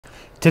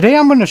Today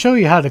I'm going to show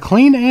you how to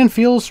clean and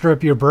field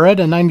strip your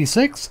Beretta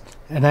 96,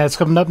 and that's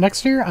coming up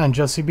next year on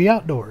Jesse Be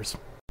Outdoors.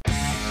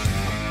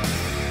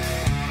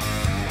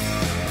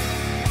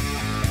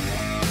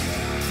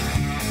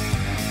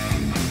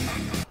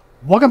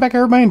 Welcome back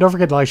everybody, and don't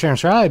forget to like, share, and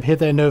subscribe, hit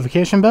that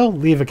notification bell,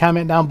 leave a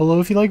comment down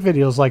below if you like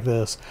videos like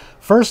this.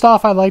 First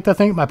off, I'd like to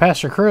thank my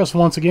pastor Chris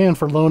once again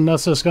for loaning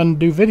us this gun to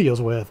do videos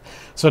with.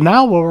 So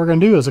now what we're going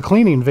to do is a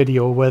cleaning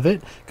video with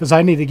it, because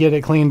I need to get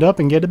it cleaned up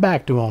and get it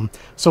back to him.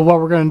 So what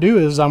we're going to do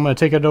is I'm going to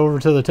take it over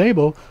to the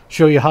table,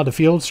 show you how to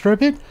field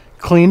strip it,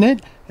 clean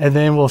it, and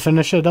then we'll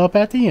finish it up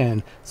at the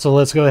end. So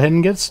let's go ahead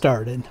and get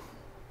started.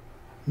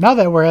 Now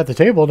that we're at the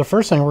table, the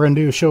first thing we're going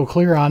to do is show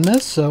clear on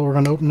this. So we're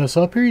going to open this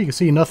up here. You can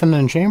see nothing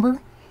in the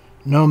chamber.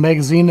 No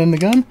magazine in the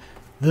gun.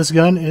 This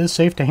gun is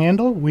safe to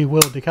handle. We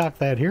will decoct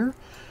that here.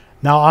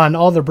 Now on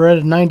all the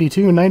Beretta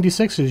 92 and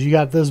 96s, you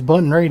got this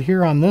button right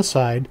here on this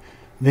side.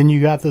 Then you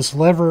got this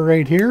lever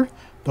right here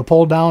to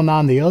pull down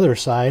on the other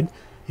side.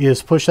 You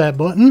just push that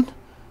button,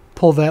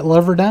 pull that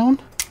lever down,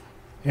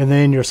 and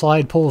then your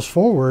slide pulls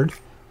forward,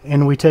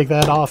 and we take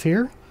that off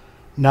here.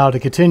 Now to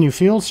continue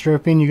field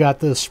stripping, you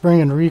got this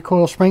spring and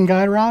recoil spring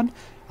guide rod.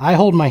 I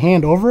hold my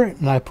hand over it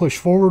and I push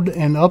forward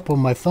and up with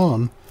my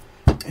thumb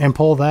and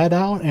pull that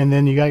out, and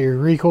then you got your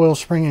recoil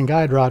spring and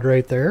guide rod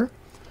right there.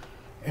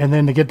 And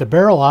then to get the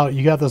barrel out,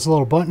 you got this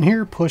little button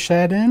here, push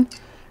that in,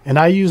 and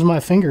I use my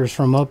fingers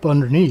from up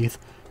underneath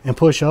and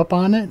push up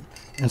on it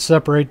and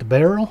separate the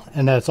barrel,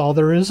 and that's all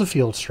there is of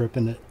field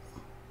stripping it.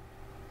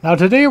 Now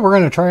today we're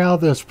going to try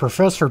out this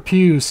Professor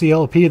Pugh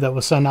CLP that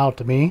was sent out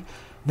to me.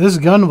 This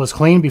gun was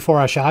clean before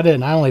I shot it,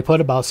 and I only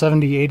put about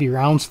 70-80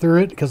 rounds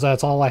through it because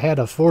that's all I had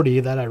of 40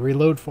 that I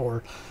reload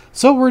for.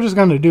 So we're just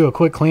going to do a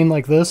quick clean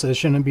like this. It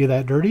shouldn't be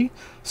that dirty.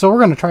 So we're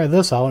going to try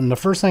this out, and the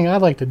first thing I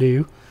like to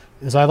do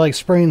is I like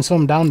spraying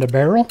some down the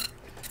barrel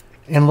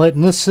and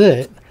letting this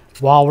sit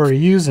while we're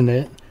using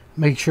it.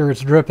 Make sure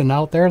it's dripping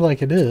out there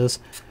like it is.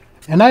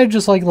 And I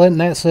just like letting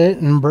that sit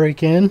and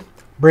break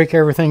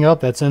everything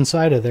up that's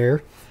inside of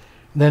there.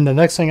 Then the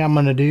next thing I'm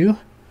going to do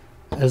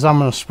is I'm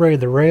going to spray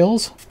the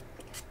rails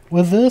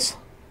with this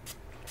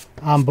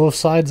on both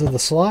sides of the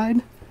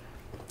slide,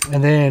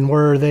 and then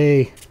where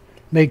they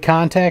make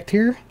contact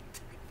here,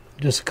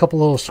 just a couple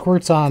little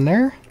squirts on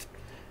there.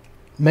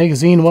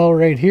 Magazine well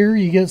right here,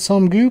 you get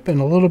some goop and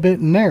a little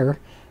bit in there,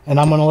 and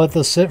I'm going to let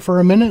this sit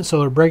for a minute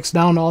so it breaks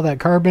down all that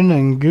carbon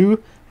and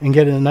goo and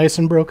get it nice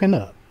and broken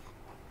up.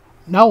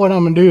 Now what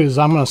I'm going to do is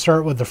I'm going to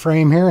start with the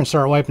frame here and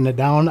start wiping it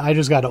down. I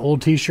just got an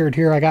old t-shirt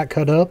here I got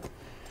cut up.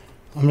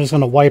 I'm just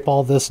going to wipe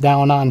all this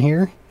down on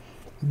here,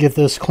 get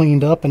this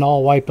cleaned up and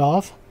all wiped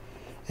off.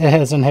 It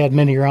hasn't had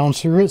many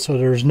rounds through it, so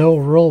there's no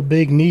real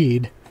big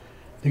need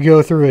to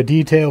go through a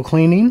detailed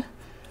cleaning.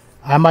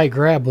 I might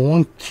grab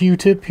one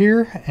Q-tip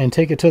here and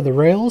take it to the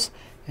rails,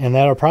 and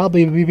that'll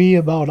probably be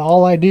about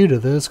all I do to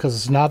this because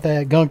it's not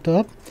that gunked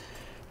up.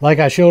 Like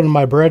I showed in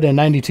my Beretta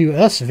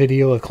 92S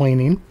video of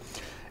cleaning,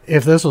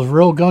 if this was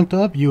real gunked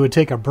up, you would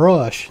take a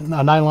brush,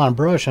 a nylon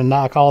brush, and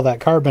knock all that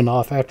carbon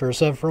off after it's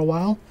set for a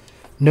while.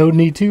 No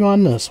need to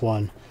on this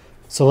one.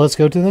 So let's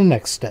go to the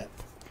next step.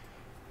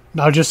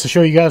 Now just to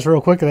show you guys real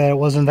quick that it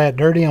wasn't that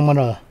dirty, I'm going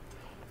to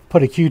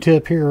put a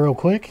Q-tip here real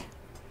quick.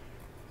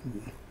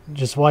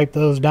 Just wipe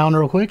those down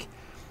real quick.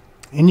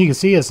 And you can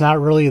see it's not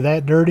really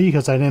that dirty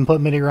because I didn't put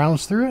many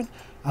rounds through it.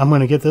 I'm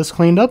going to get this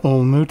cleaned up and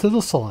we'll move to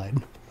the slide.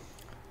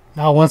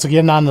 Now once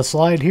again on the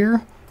slide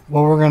here,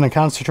 what we're going to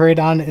concentrate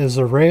on is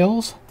the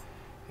rails.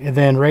 And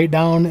then right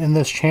down in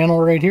this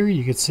channel right here,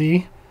 you can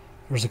see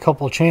there's a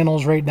couple of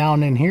channels right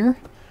down in here.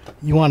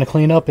 You want to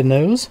clean up in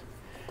those.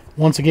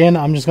 Once again,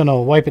 I'm just going to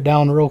wipe it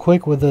down real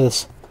quick with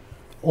this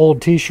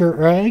old t-shirt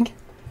rag.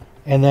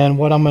 And then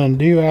what I'm going to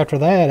do after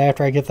that,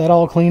 after I get that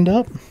all cleaned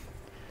up,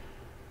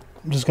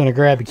 I'm just going to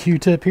grab a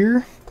Q-tip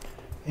here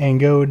and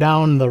go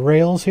down the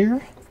rails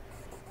here.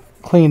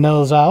 Clean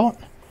those out.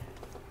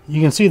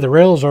 You can see the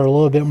rails are a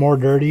little bit more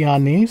dirty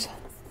on these,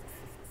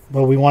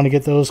 but we want to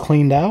get those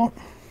cleaned out.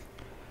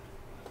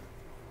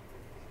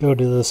 Go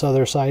to this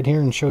other side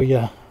here and show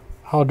you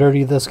how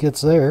dirty this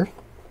gets there.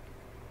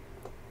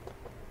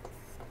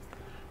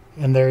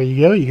 And there you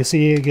go. You can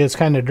see it gets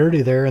kind of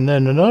dirty there. And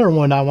then another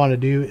one I want to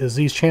do is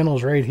these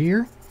channels right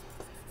here.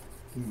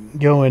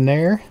 Go in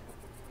there.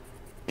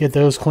 Get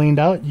those cleaned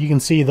out. You can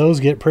see those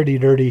get pretty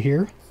dirty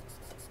here.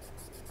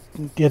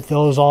 Get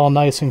those all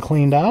nice and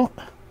cleaned out.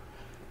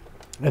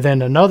 And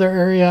then another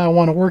area I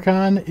want to work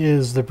on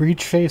is the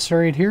breech face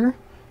right here.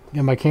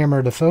 Get my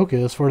camera to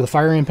focus where the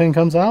firing pin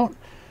comes out.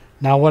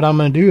 Now what I'm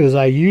going to do is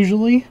I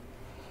usually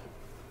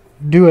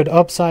do it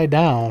upside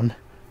down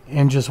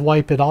and just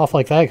wipe it off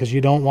like that because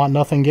you don't want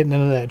nothing getting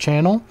into that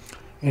channel.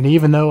 And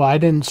even though I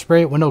didn't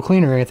spray it with no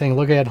cleaner or anything,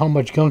 look at how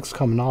much gunk's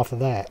coming off of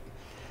that.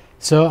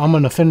 So I'm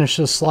going to finish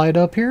this slide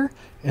up here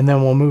and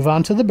then we'll move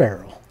on to the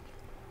barrel.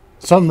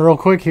 Something real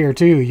quick here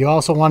too, you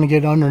also want to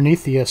get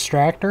underneath the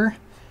extractor.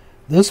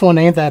 This one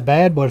ain't that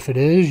bad, but if it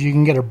is, you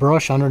can get a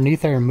brush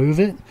underneath there and move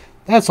it.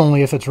 That's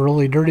only if it's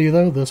really dirty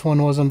though. This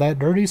one wasn't that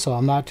dirty, so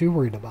I'm not too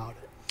worried about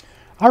it.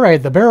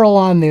 Alright, the barrel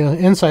on the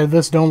inside of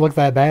this don't look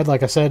that bad.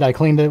 Like I said, I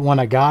cleaned it when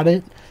I got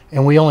it,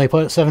 and we only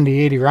put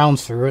 70-80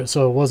 rounds through it,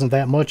 so it wasn't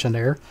that much in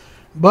there.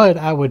 But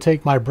I would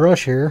take my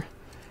brush here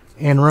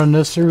and run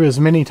this through as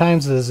many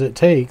times as it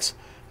takes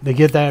to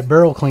get that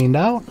barrel cleaned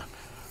out.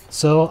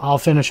 So I'll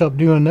finish up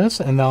doing this,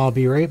 and then I'll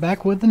be right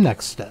back with the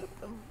next step.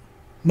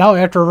 Now,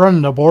 after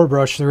running the bore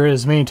brush through it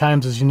as many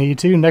times as you need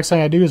to, next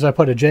thing I do is I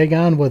put a jag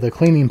on with a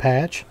cleaning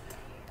patch.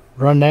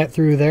 Run that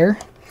through there.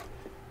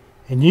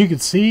 And you can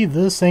see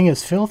this thing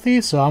is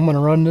filthy, so I'm going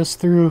to run this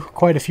through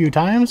quite a few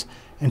times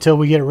until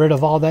we get rid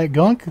of all that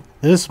gunk.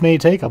 This may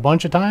take a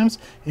bunch of times.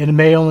 It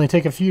may only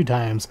take a few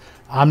times.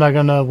 I'm not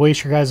going to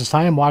waste your guys'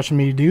 time watching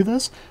me do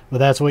this, but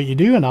that's what you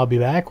do, and I'll be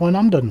back when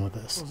I'm done with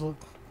this.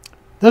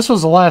 This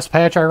was the last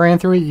patch I ran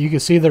through it. You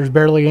can see there's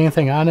barely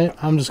anything on it.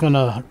 I'm just going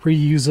to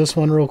reuse this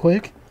one real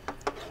quick.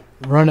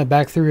 Run it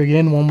back through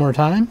again one more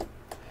time.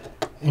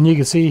 And you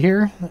can see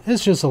here,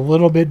 it's just a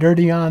little bit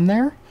dirty on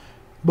there.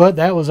 But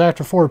that was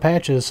after 4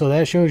 patches, so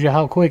that shows you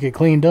how quick it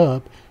cleaned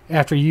up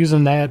after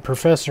using that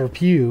Professor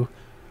Pew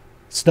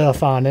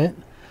stuff on it.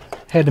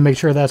 Had to make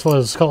sure that's what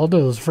it's called.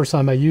 It was the first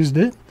time I used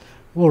it.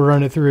 We'll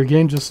run it through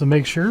again just to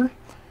make sure.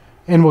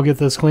 And we'll get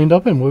this cleaned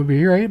up and we'll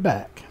be right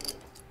back.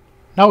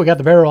 Now we got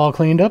the barrel all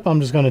cleaned up, I'm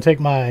just going to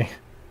take my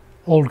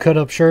old cut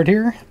up shirt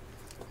here.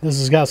 This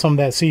has got some of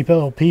that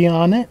CPLP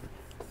on it.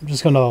 I'm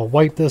just going to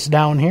wipe this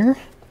down here.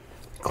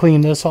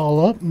 Clean this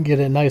all up and get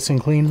it nice and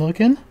clean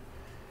looking.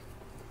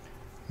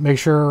 Make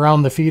sure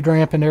around the feed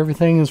ramp and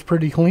everything is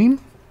pretty clean.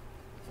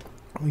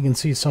 We can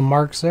see some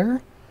marks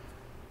there.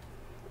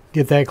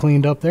 Get that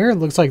cleaned up there. It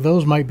looks like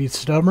those might be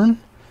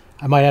stubborn.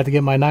 I might have to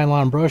get my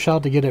nylon brush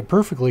out to get it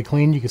perfectly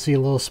clean. You can see a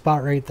little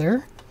spot right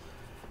there.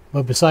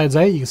 But besides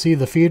that, you can see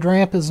the feed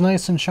ramp is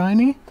nice and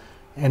shiny.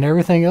 And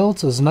everything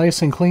else is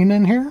nice and clean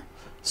in here.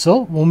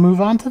 So we'll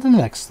move on to the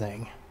next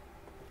thing.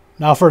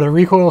 Now for the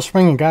recoil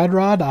spring and guide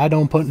rod, I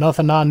don't put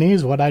nothing on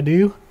these. What I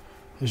do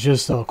is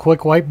just a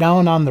quick wipe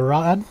down on the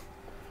rod.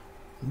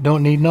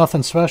 Don't need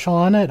nothing special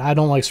on it. I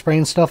don't like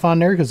spraying stuff on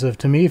there because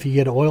to me, if you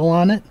get oil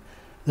on it,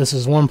 this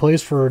is one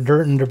place for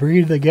dirt and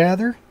debris to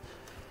gather.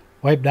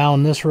 Wipe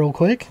down this real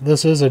quick.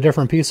 This is a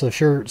different piece of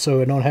shirt, so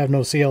it don't have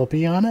no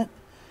CLP on it.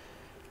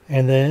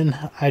 And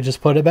then I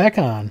just put it back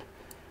on.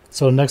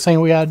 So next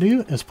thing we gotta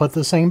do is put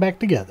this thing back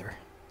together.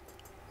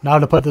 Now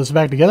to put this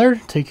back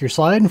together, take your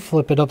slide and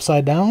flip it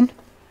upside down.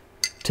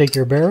 Take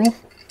your barrel,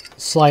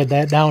 slide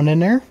that down in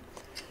there.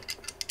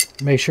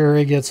 Make sure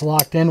it gets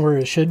locked in where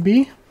it should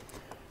be.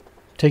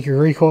 Take your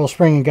recoil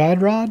spring and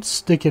guide rod,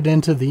 stick it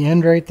into the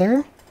end right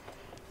there.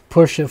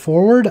 Push it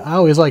forward. I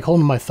always like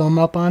holding my thumb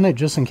up on it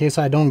just in case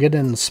I don't get it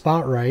in the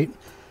spot right.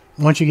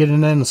 Once you get it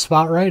in the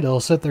spot right, it'll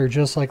sit there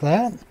just like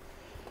that.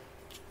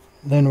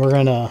 Then we're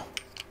going to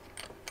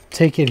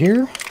take it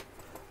here,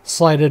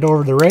 slide it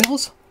over the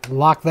rails,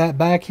 lock that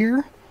back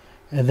here,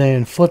 and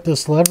then flip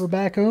this lever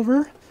back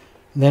over.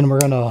 Then we're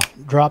going to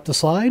drop the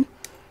slide,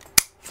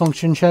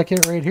 function check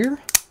it right here.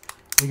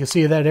 You can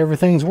see that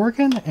everything's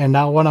working, and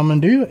now what I'm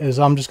going to do is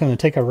I'm just going to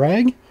take a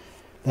rag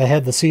that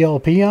had the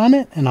CLP on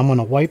it, and I'm going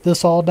to wipe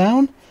this all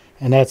down,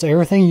 and that's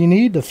everything you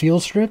need to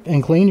field strip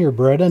and clean your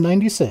Beretta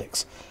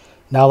 96.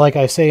 Now, like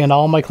I say in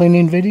all my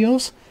cleaning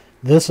videos,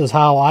 this is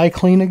how I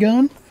clean a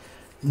gun.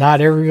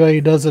 Not everybody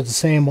does it the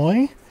same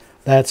way.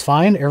 That's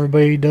fine.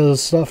 Everybody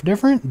does stuff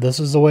different. This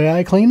is the way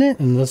I clean it,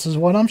 and this is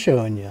what I'm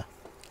showing you.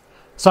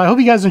 So I hope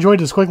you guys enjoyed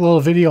this quick little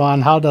video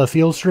on how to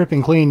field strip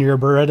and clean your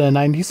Beretta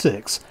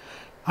 96.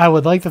 I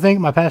would like to thank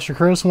my Pastor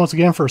Chris once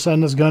again for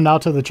sending this gun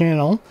out to the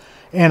channel.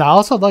 And I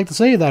also would like to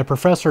say that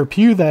Professor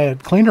Pew,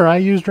 that cleaner I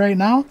used right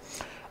now,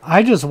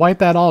 I just wiped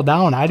that all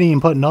down. I didn't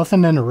even put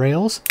nothing in the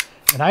rails.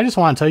 And I just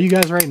want to tell you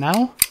guys right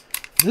now,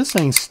 this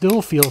thing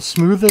still feels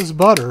smooth as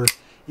butter.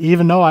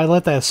 Even though I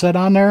let that sit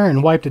on there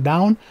and wiped it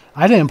down,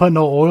 I didn't put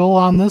no oil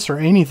on this or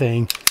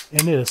anything.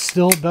 And it is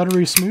still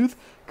buttery smooth.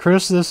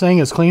 Chris, this thing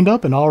is cleaned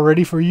up and all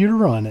ready for you to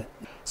run it.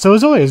 So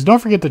as always, don't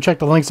forget to check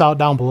the links out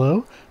down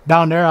below.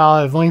 Down there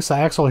I'll have links to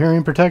Axle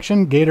Hearing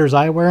Protection, Gators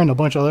Eyewear, and a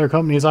bunch of other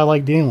companies I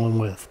like dealing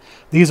with.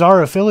 These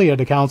are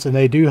affiliate accounts and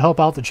they do help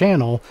out the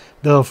channel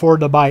to afford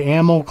to buy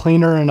ammo,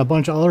 cleaner, and a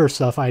bunch of other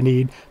stuff I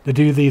need to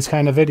do these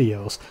kind of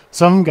videos.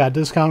 Some of them got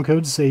discount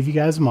codes to save you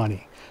guys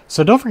money.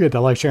 So don't forget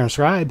to like, share, and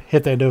subscribe,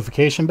 hit that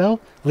notification bell,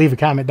 leave a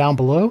comment down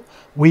below.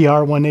 We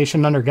are One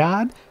Nation Under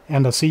God,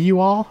 and I'll see you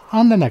all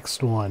on the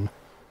next one.